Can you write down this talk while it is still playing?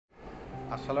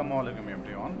Assalamu alaikum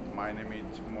everyone. My name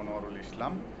is Md.Monoarul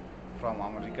Islam from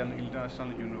American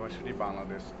International University,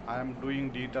 Bangladesh. I am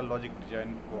doing digital logic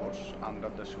design course under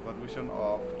the supervision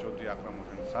of Chowdhury Akram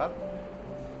sir.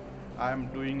 I am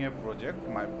doing a project.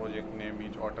 My project name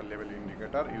is water level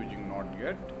indicator using NOT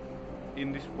gate.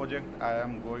 In this project, I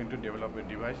am going to develop a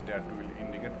device that will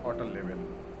indicate water level.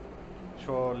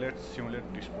 So let's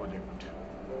simulate this project.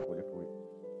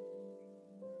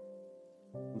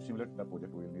 To simulate the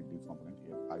project, we will need these components: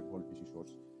 a 5-volt DC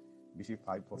source, BSc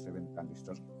 547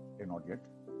 transistor, a NOT gate,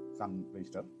 some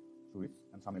resistor, switch,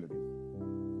 and some LEDs.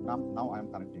 Now I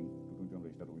am connecting 220 ohm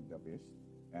resistor with the base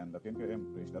and the 10 ohm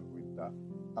resistor with the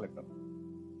collector.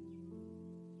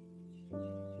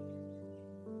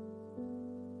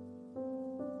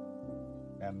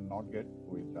 And NOT gate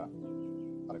with the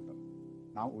collector.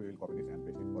 Now we will copy this and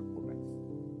paste it for 4 lines.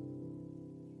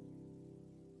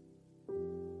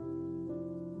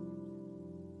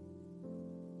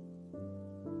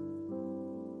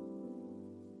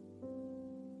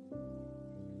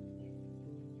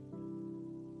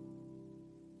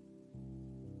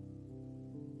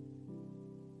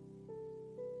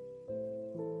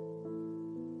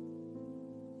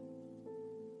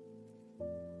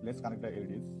 Let's connect the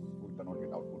LEDs with the NOT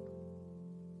gate output.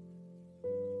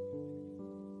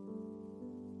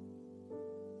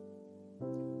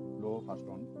 Low first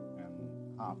on and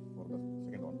half for the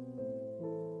second on,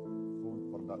 full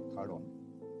for the third on,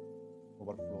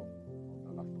 overflow for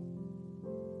the last on.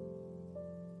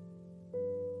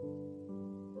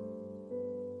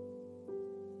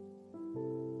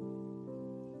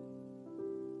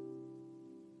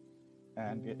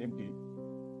 And empty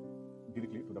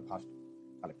directly to the first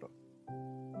collector.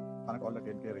 Connect all the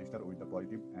 10K resistor with the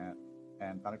positive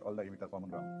and connect all the emitter common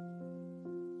ground.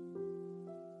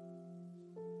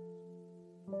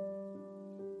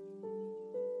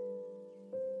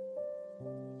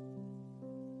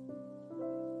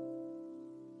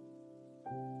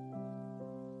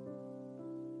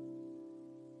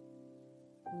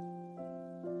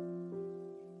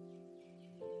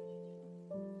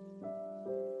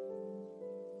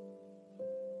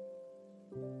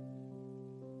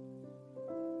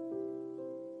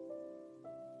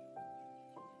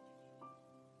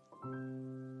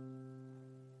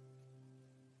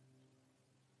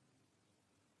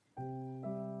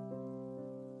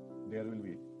 There will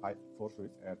be 4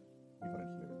 switches at different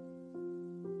levels.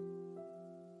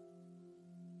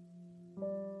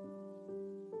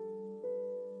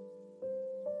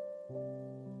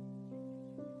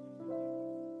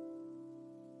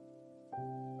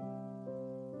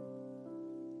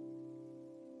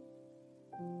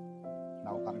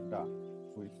 Now connect the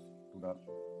switch to the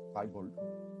 5-volt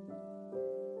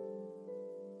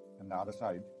and the other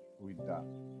side with the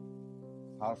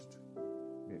first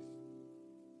base.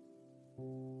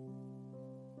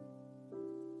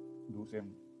 Do same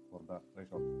for the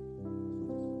rest of switches.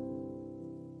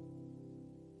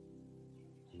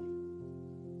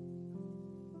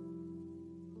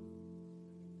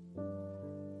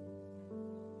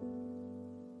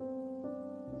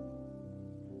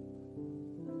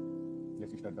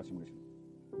 Let's start the simulation.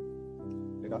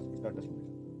 Let us start the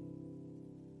simulation.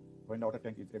 When the water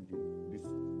tank is empty, this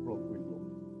probe will glow.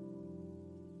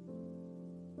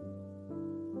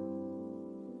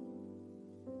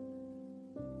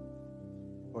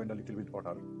 When the little bit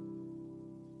water,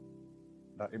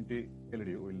 the empty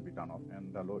LED will be turned off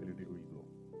and the low LED will glow.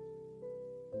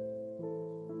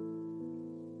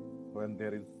 When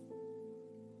there is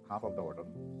half of the water,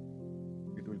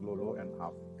 it will glow low and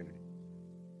half LED.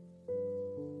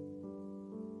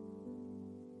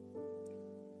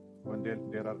 When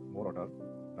there are more water,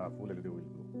 the full LED will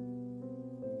glow.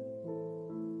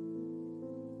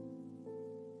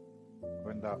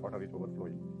 When the water is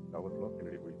overflowing, the overflow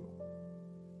LED will glow.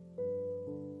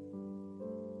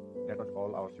 That was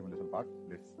all our simulation part.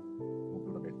 Let's move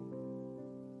to the breadboard.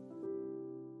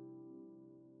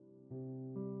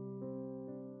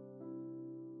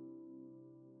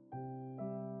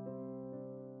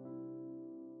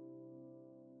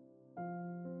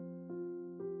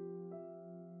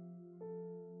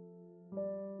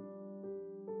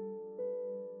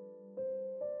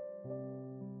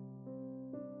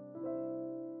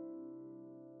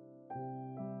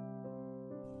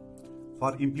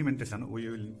 For implementation, we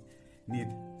will need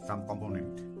some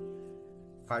component: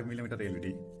 5mm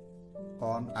LED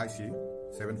on IC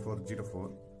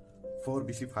 7404, 4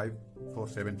 BSc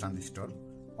 547 transistor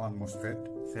on MOSFET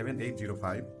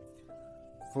 7805,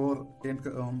 4 10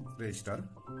 ohm resistor,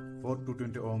 4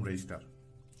 220 ohm resistor,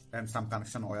 and some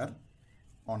connection wire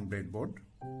on breadboard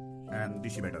and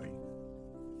DC battery.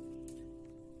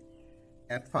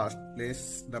 At first,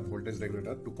 place the voltage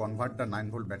regulator to convert the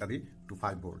 9-volt battery to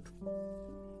 5-volt.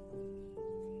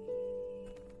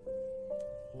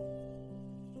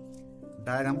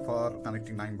 Diagram for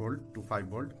connecting 9-volt to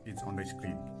 5-volt is on the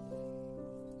screen.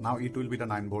 Now it will be the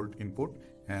 9-volt input,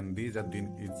 and these are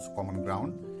its common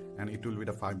ground, and it will be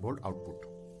the 5-volt output.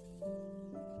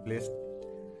 Place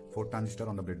 4 transistors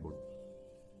on the breadboard.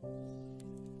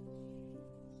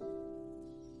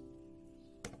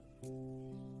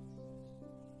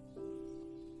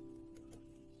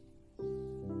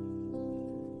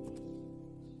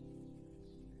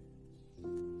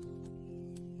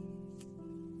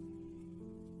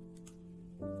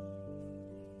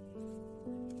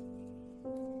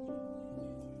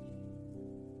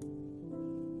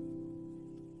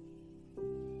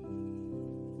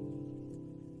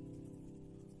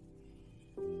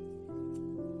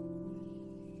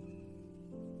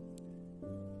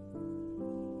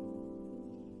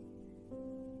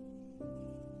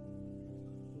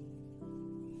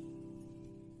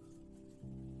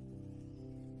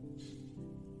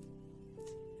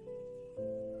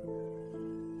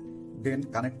 Then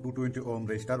connect 220 ohm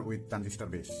resistor with transistor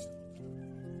base.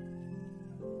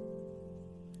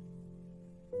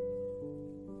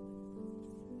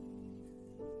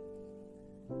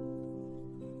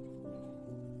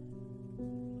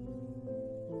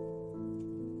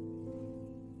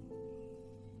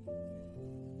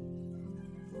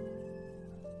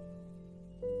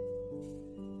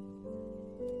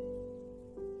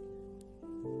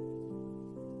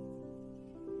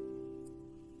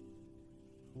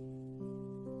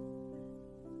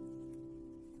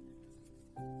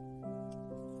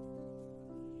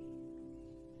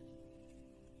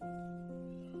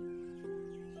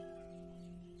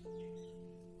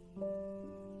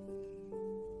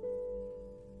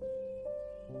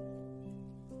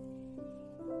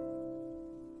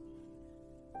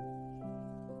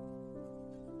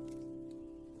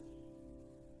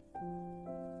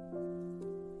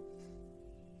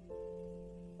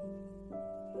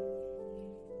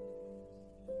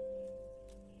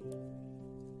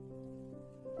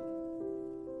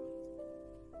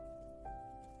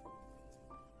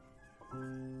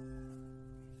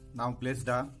 Now place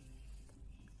the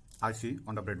IC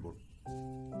on the breadboard.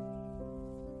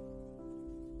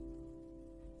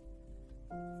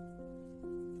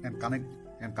 And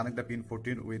connect the pin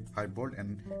 14 with 5-volt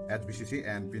and as VCC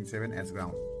and pin 7 as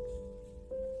ground.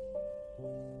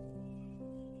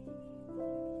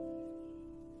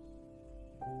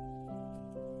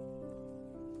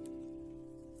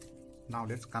 Now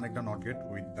let's connect the NOT gate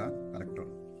with the connector.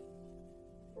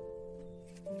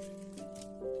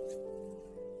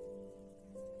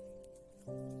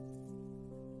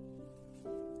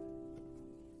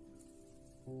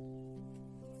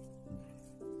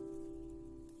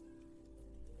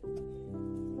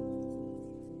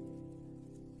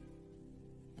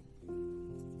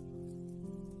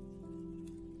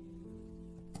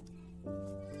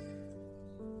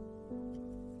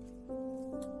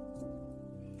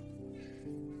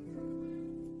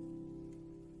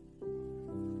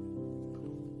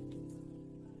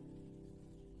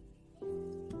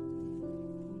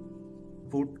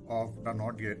 Put of the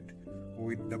NOT gate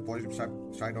with the positive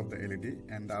side of the LED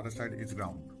and the other side is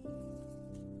ground.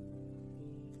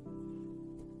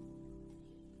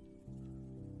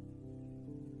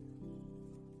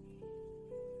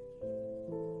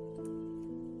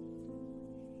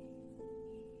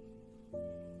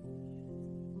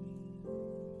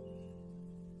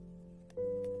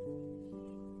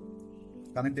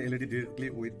 Connect the LED directly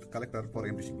with collector for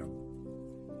empty signal.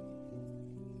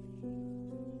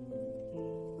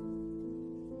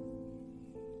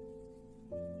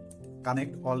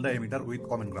 Connect all the emitter with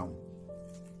common ground.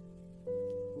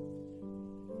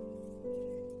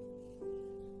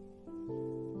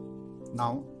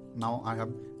 Now I have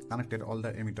connected all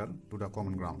the emitter to the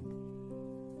common ground.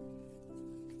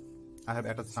 I have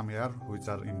added some air which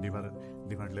are in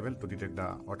different level to detect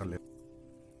the water level.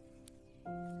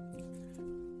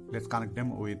 Let's connect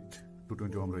them with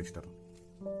 220 ohm resistor.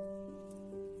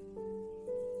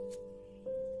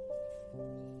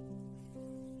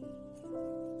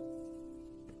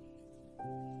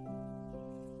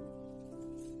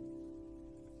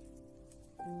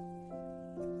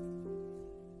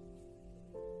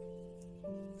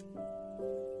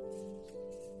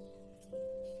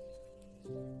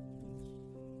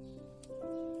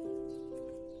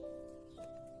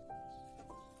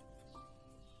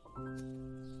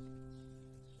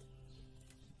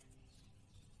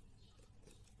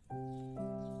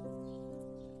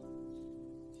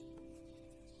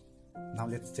 Now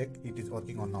let's check it is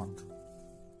working or not.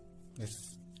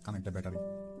 Let's connect the battery.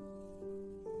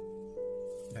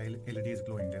 The LED is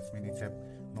glowing, that means it's have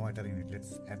no water in it.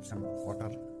 Let's add some water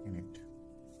in it.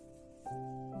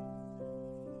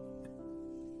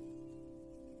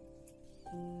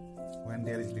 When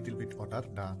there is little bit water,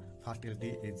 the first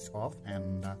LED is off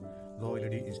and the low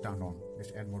LED is turned on.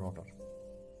 Let's add more water.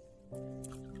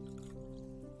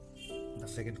 The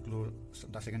second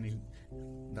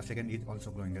is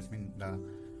also glowing. That means the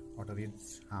water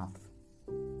is half.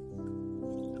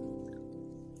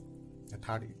 The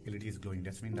third LED is glowing.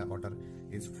 That means the water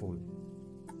is full.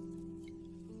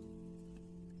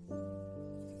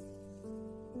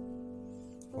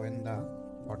 When the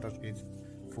water is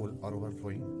full or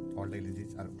overflowing, all the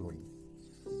LEDs are glowing.